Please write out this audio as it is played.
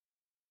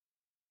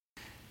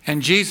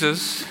And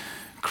Jesus,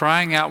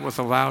 crying out with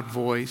a loud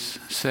voice,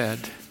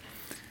 said,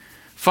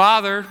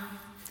 "Father,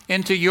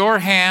 into your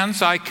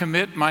hands I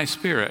commit my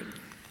spirit."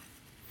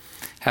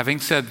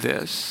 Having said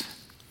this,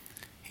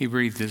 he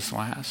breathed his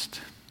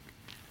last.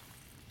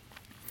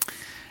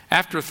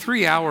 After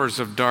 3 hours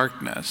of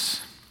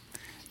darkness,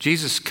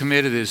 Jesus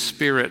committed his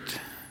spirit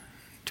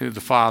to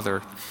the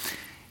Father.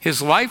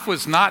 His life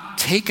was not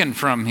taken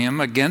from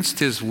him against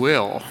his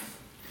will.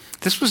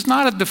 This was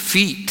not a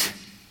defeat.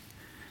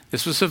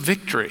 This was a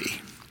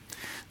victory,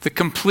 the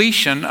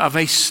completion of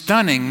a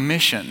stunning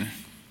mission.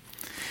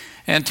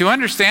 And to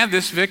understand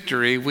this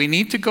victory, we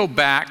need to go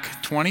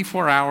back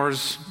 24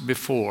 hours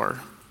before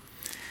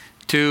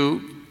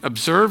to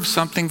observe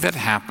something that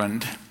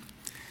happened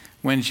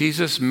when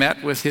Jesus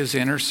met with his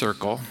inner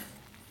circle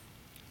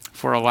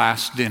for a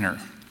last dinner.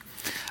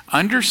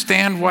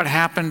 Understand what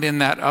happened in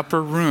that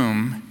upper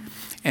room,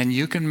 and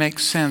you can make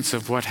sense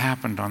of what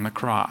happened on the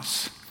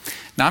cross.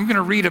 Now, I'm going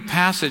to read a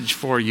passage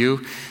for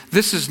you.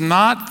 This is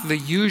not the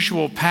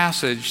usual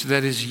passage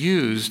that is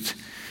used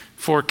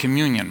for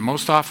communion.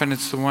 Most often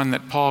it's the one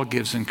that Paul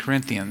gives in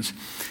Corinthians.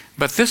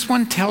 But this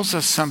one tells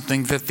us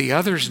something that the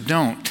others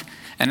don't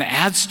and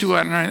adds to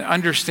our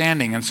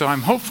understanding. And so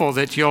I'm hopeful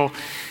that you'll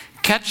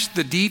catch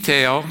the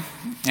detail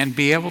and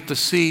be able to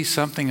see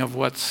something of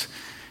what's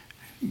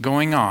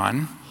going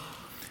on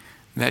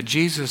that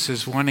Jesus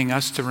is wanting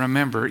us to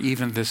remember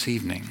even this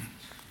evening.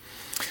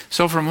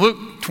 So from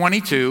Luke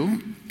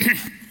 22,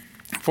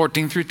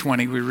 14 through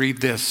 20, we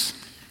read this.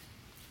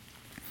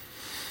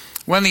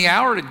 When the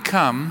hour had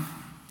come,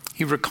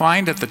 he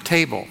reclined at the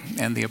table,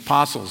 and the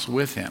apostles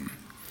with him.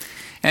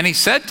 And he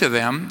said to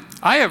them,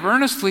 "I have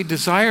earnestly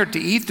desired to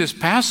eat this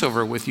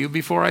Passover with you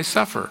before I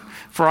suffer.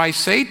 For I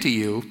say to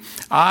you,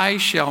 I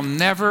shall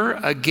never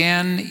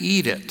again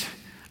eat it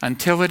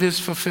until it is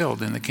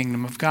fulfilled in the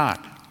kingdom of God."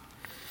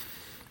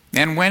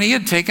 And when he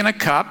had taken a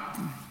cup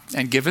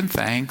and given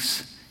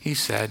thanks, he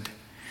said,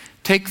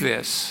 "Take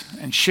this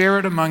and share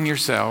it among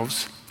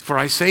yourselves. For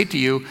I say to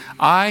you,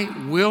 I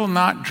will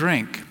not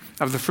drink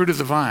of the fruit of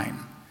the vine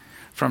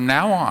from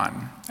now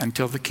on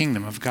until the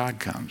kingdom of God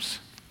comes."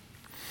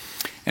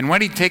 And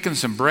when he'd taken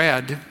some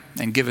bread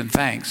and given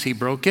thanks, he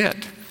broke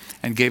it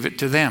and gave it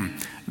to them.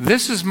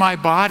 "This is my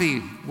body,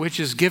 which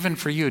is given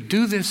for you.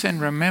 Do this in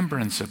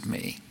remembrance of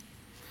me."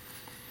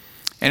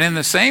 And in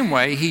the same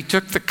way, he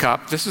took the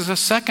cup, this is a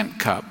second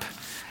cup,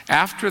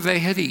 after they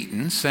had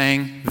eaten,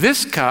 saying,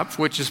 "This cup,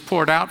 which is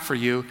poured out for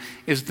you,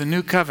 is the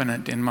new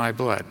covenant in my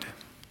blood."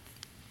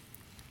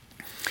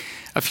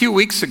 A few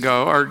weeks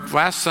ago, or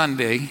last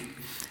Sunday,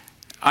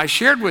 I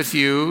shared with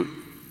you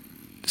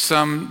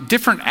some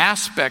different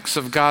aspects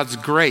of God's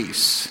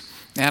grace.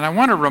 And I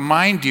want to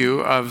remind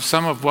you of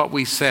some of what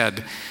we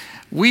said.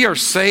 We are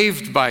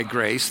saved by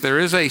grace. There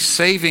is a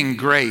saving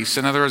grace.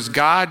 In other words,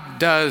 God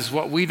does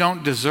what we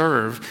don't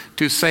deserve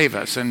to save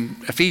us. And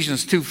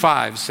Ephesians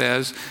 2:5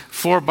 says,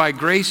 "For by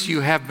grace you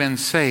have been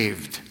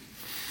saved."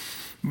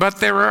 But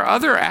there are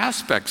other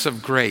aspects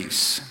of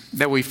grace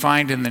that we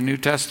find in the New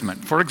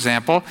Testament. For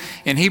example,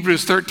 in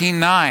Hebrews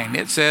 13:9,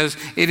 it says,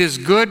 "It is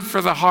good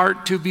for the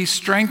heart to be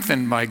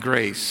strengthened by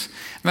grace."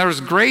 In other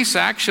words, grace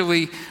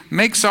actually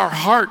makes our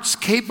hearts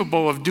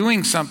capable of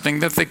doing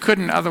something that they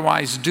couldn't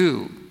otherwise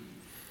do.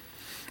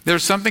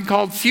 There's something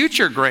called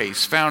future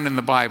grace found in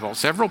the Bible,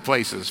 several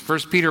places.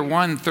 1 Peter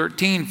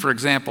 1:13, for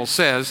example,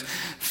 says,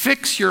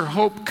 "Fix your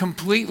hope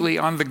completely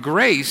on the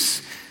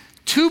grace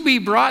to be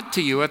brought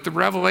to you at the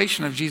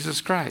revelation of Jesus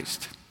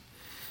Christ."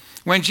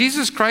 When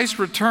Jesus Christ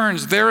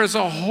returns, there is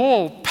a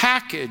whole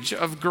package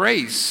of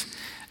grace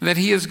that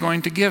he is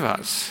going to give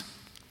us.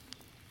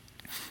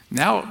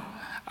 Now,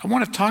 I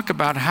want to talk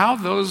about how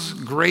those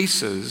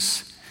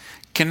graces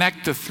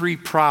connect to three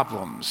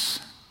problems.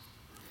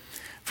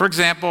 For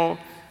example,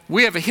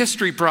 we have a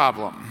history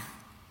problem.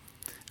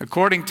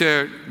 According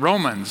to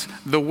Romans,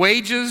 the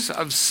wages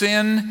of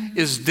sin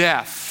is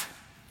death.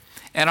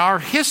 And our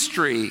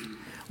history,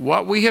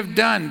 what we have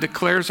done,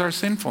 declares our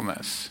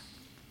sinfulness.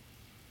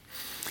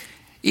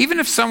 Even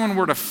if someone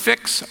were to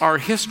fix our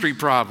history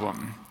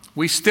problem,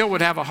 we still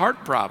would have a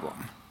heart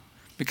problem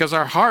because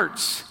our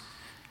hearts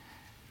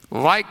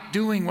like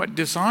doing what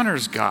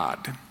dishonors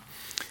God.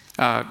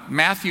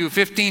 Matthew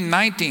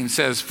 15:19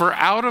 says, "For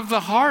out of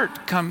the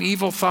heart come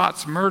evil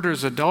thoughts,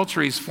 murders,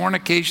 adulteries,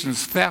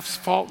 fornications, thefts,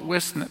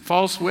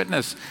 false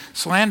witness,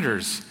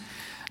 slanders."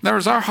 In other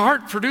words, our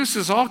heart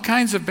produces all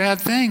kinds of bad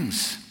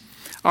things.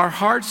 Our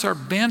hearts are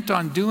bent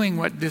on doing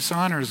what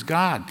dishonors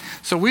God.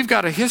 So we've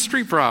got a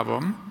history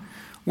problem.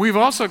 We've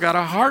also got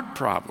a heart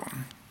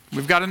problem.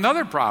 We've got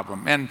another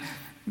problem. And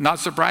not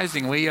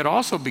surprisingly, it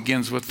also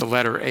begins with the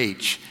letter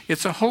H.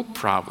 It's a hope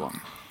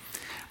problem.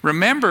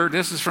 Remember,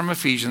 this is from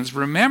Ephesians,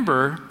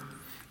 remember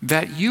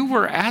that you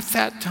were at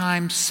that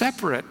time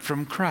separate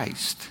from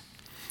Christ,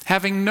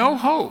 having no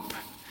hope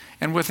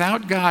and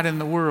without God in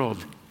the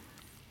world.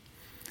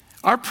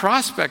 Our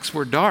prospects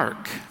were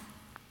dark.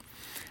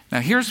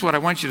 Now here's what I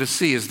want you to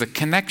see is the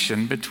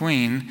connection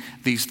between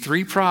these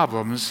three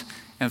problems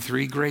and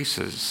three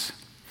graces.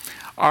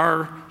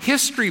 Our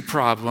history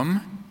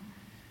problem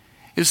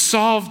is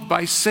solved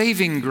by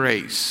saving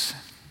grace.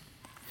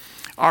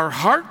 Our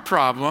heart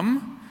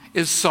problem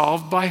is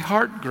solved by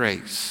heart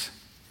grace.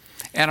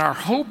 And our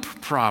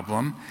hope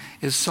problem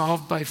is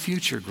solved by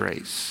future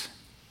grace.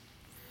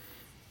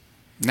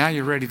 Now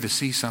you're ready to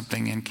see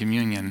something in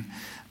communion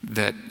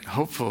that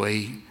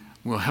hopefully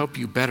will help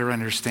you better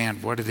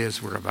understand what it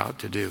is we're about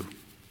to do.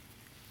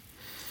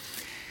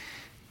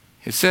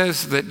 It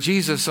says that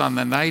Jesus, on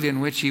the night in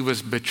which he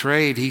was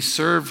betrayed, he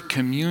served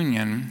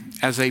communion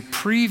as a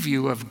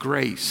preview of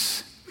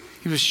grace.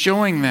 He was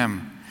showing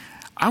them,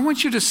 I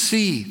want you to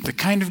see the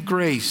kind of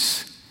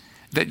grace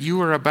that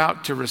you are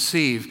about to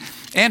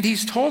receive. And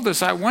he's told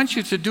us, I want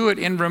you to do it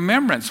in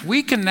remembrance.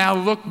 We can now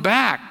look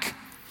back.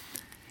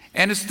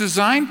 And it's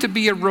designed to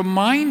be a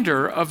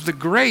reminder of the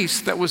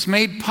grace that was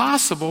made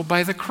possible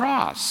by the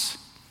cross.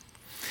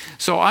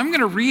 So I'm going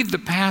to read the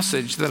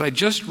passage that I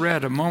just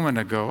read a moment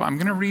ago. I'm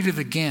going to read it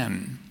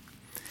again.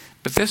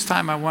 But this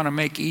time I want to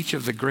make each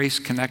of the grace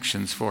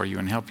connections for you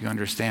and help you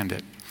understand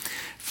it.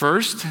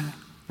 First,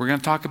 we're going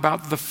to talk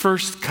about the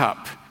first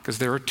cup, because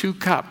there are two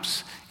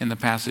cups in the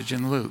passage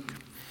in Luke.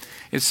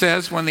 It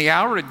says, when the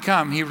hour had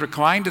come, he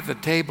reclined at the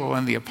table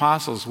and the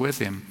apostles with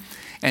him.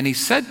 And he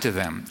said to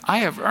them, I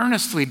have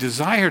earnestly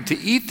desired to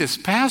eat this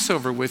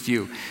Passover with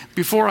you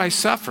before I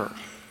suffer.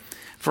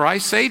 For I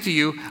say to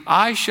you,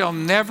 I shall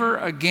never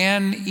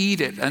again eat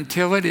it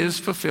until it is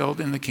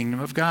fulfilled in the kingdom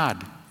of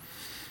God.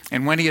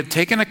 And when he had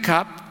taken a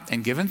cup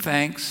and given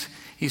thanks,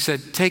 he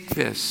said, take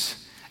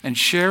this and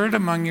share it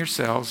among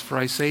yourselves. For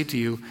I say to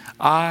you,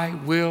 I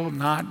will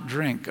not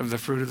drink of the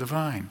fruit of the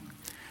vine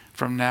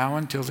from now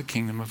until the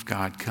kingdom of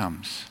God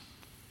comes.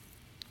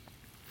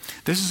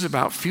 This is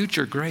about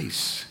future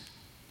grace.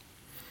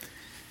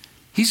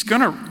 He's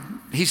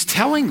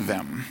telling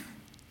them,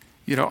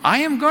 I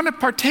am going to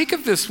partake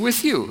of this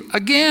with you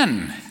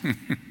again.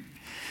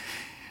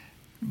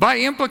 By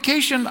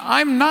implication,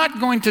 I'm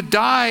not going to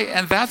die,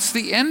 and that's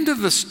the end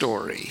of the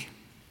story.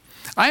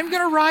 I'm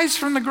going to rise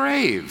from the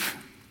grave.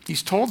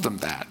 He's told them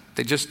that.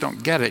 They just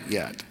don't get it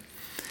yet.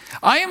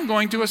 I am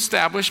going to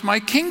establish my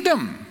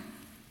kingdom.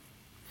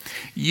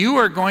 You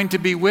are going to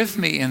be with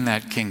me in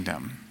that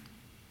kingdom.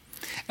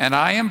 And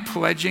I am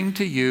pledging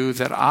to you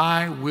that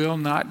I will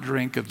not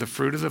drink of the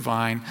fruit of the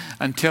vine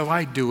until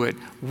I do it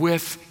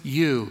with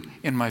you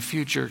in my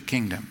future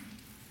kingdom.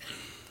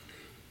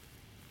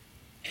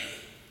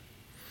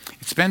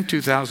 It's been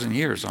 2,000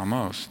 years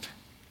almost.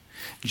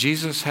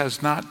 Jesus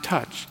has not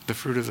touched the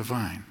fruit of the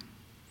vine.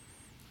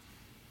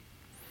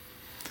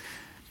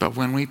 But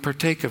when we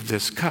partake of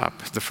this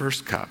cup, the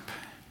first cup,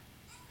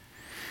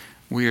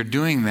 we are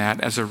doing that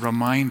as a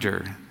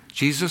reminder.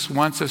 Jesus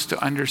wants us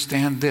to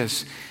understand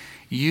this.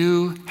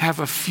 You have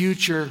a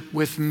future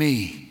with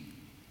me.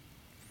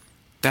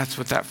 That's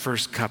what that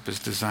first cup is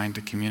designed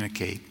to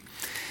communicate.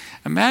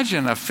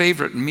 Imagine a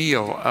favorite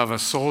meal of a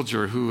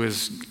soldier who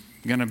is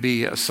going to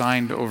be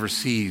assigned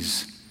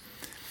overseas.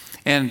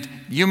 And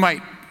you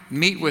might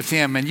meet with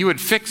him and you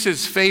would fix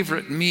his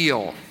favorite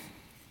meal.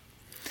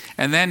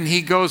 And then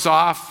he goes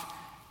off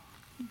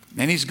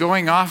and he's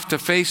going off to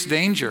face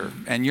danger.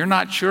 And you're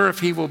not sure if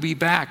he will be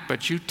back,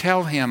 but you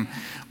tell him,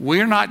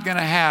 we're not going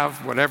to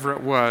have whatever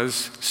it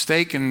was,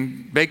 steak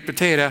and baked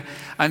potato,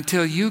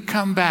 until you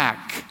come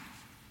back.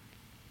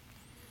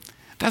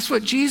 That's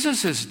what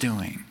Jesus is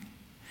doing.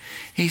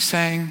 He's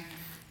saying,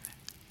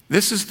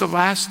 this is the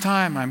last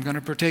time I'm going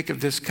to partake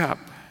of this cup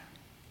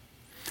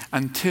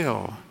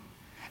until,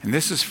 and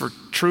this is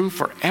true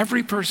for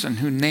every person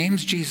who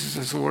names Jesus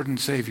as Lord and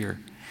Savior,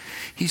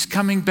 he's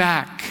coming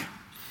back.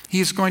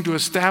 He's going to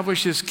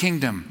establish his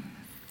kingdom.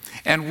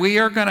 And we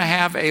are going to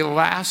have a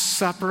Last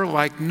Supper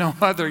like no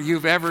other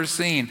you've ever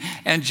seen.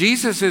 And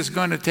Jesus is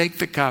going to take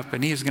the cup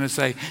and he's going to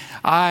say,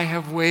 I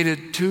have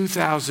waited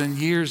 2,000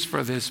 years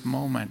for this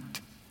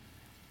moment.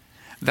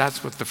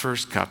 That's what the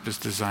first cup is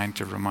designed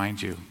to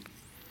remind you.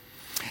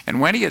 And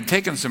when he had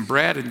taken some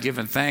bread and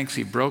given thanks,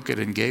 he broke it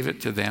and gave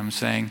it to them,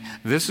 saying,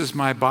 this is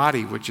my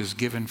body which is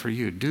given for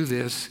you. Do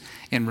this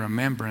in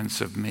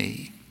remembrance of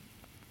me.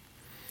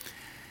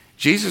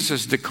 Jesus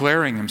is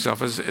declaring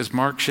himself, as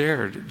Mark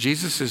shared,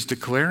 Jesus is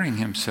declaring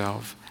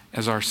himself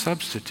as our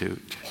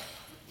substitute.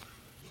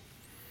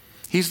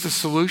 He's the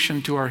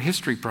solution to our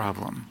history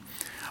problem.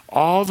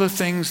 All the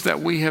things that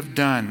we have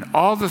done,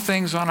 all the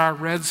things on our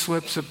red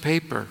slips of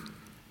paper,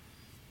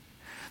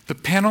 the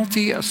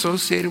penalty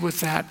associated with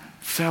that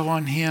fell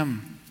on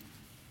him.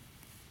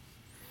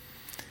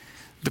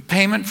 The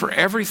payment for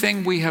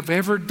everything we have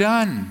ever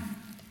done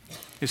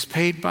is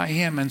paid by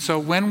him. And so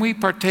when we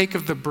partake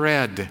of the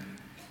bread,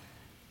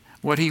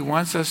 what he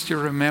wants us to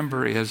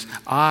remember is,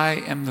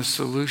 I am the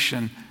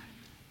solution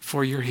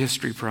for your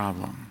history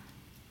problem.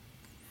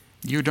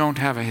 You don't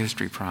have a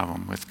history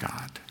problem with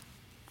God.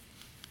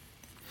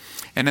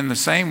 And in the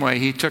same way,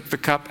 he took the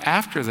cup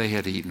after they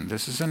had eaten.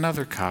 This is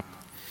another cup,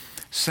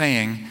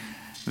 saying,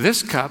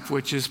 this cup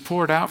which is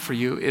poured out for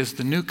you is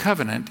the new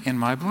covenant in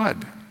my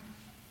blood.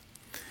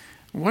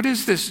 What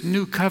is this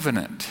new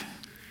covenant?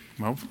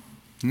 Well,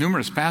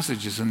 numerous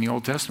passages in the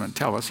Old Testament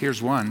tell us.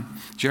 Here's one,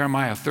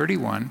 Jeremiah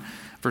 31,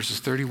 verses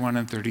 31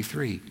 and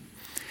 33.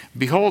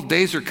 Behold,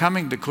 days are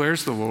coming,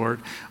 declares the Lord,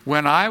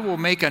 when I will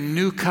make a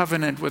new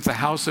covenant with the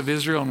house of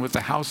Israel and with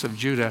the house of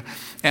Judah,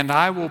 and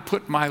I will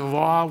put my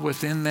law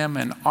within them,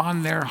 and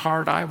on their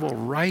heart I will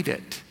write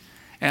it,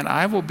 and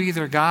I will be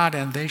their God,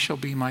 and they shall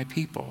be my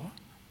people.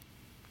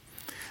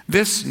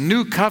 This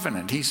new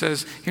covenant, he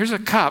says, here's a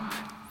cup,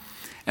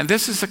 and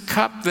this is a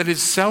cup that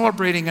is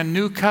celebrating a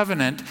new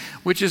covenant,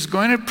 which is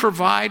going to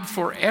provide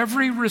for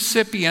every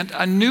recipient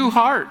a new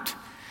heart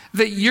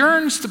that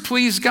yearns to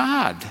please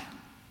God.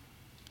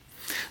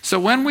 So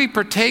when we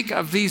partake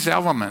of these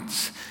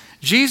elements,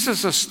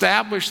 Jesus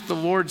established the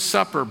Lord's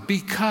Supper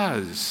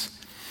because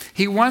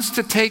he wants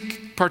to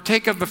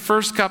partake of the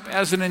first cup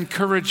as an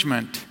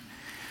encouragement.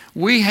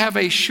 We have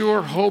a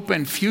sure hope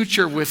and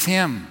future with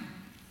him.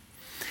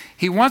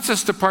 He wants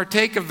us to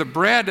partake of the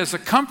bread as a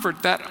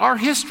comfort that our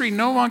history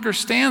no longer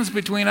stands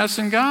between us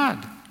and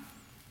God.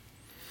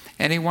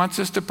 And he wants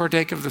us to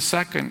partake of the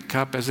second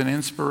cup as an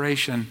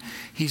inspiration.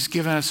 He's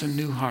given us a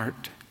new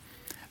heart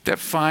that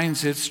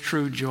finds its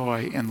true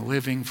joy in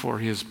living for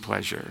his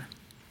pleasure.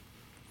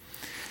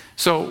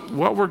 So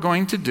what we're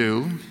going to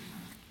do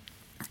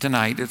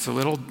tonight, it's a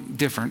little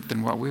different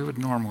than what we would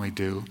normally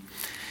do,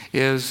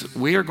 is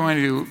we are going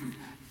to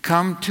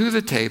come to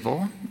the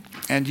table,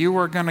 and you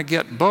are going to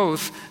get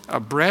both a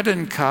bread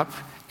and cup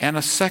and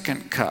a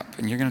second cup,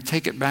 and you're going to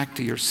take it back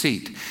to your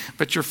seat.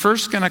 But you're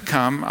first going to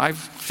come, I've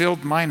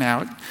filled mine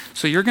out,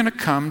 so you're going to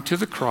come to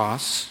the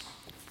cross,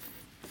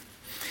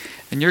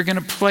 and you're going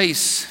to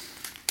place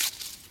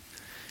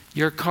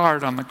your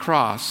card on the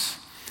cross,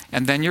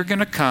 and then you're going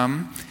to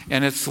come,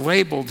 and it's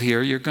labeled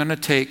here, you're going to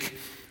take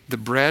the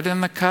bread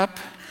in the cup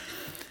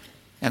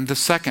and the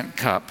second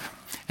cup,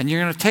 and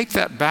you're going to take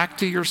that back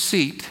to your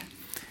seat,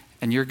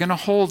 and you're going to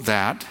hold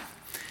that,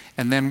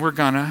 and then we're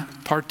going to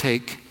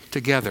partake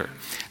together.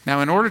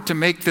 Now, in order to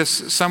make this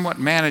somewhat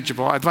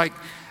manageable, I'd like,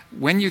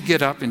 when you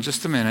get up in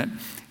just a minute,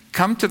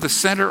 come to the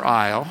center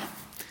aisle.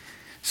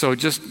 So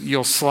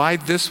you'll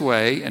slide this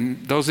way,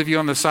 and those of you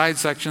on the side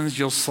sections,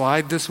 you'll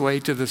slide this way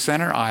to the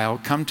center aisle,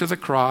 come to the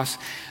cross,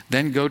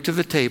 then go to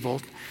the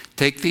table,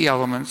 take the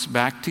elements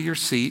back to your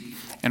seat,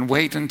 and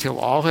wait until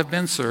all have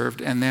been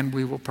served, and then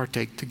we will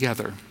partake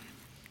together.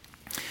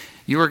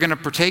 You are going to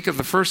partake of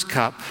the first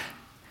cup,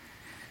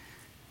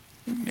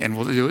 and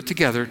we'll do it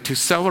together, to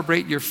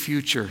celebrate your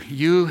future.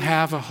 You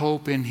have a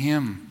hope in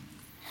him.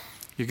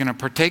 You're going to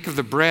partake of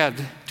the bread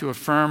to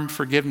affirm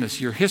forgiveness.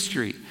 Your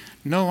history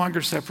no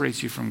longer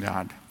separates you from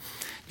God.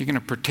 You're going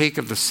to partake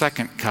of the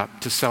second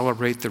cup to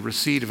celebrate the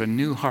receipt of a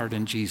new heart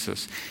in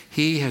Jesus.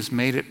 He has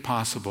made it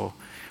possible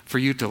for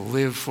you to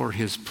live for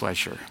his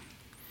pleasure.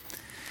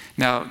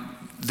 Now,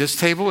 this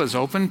table is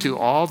open to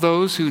all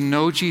those who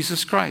know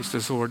Jesus Christ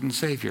as Lord and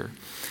Savior.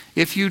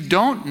 If you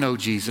don't know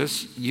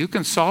Jesus, you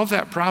can solve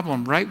that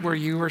problem right where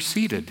you are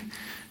seated,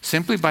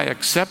 simply by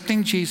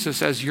accepting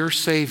Jesus as your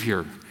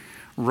Savior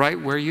right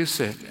where you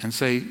sit and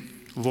say,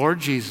 Lord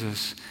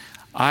Jesus,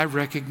 I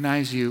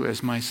recognize you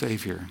as my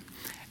Savior.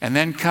 And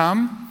then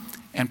come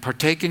and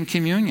partake in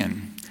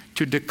communion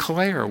to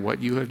declare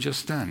what you have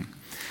just done.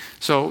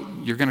 So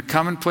you're going to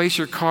come and place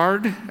your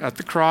card at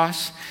the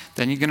cross.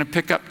 Then you're going to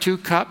pick up 2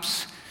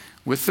 cups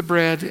with the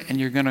bread, and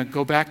you're going to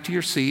go back to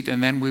your seat,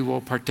 and then we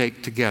will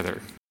partake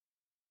together.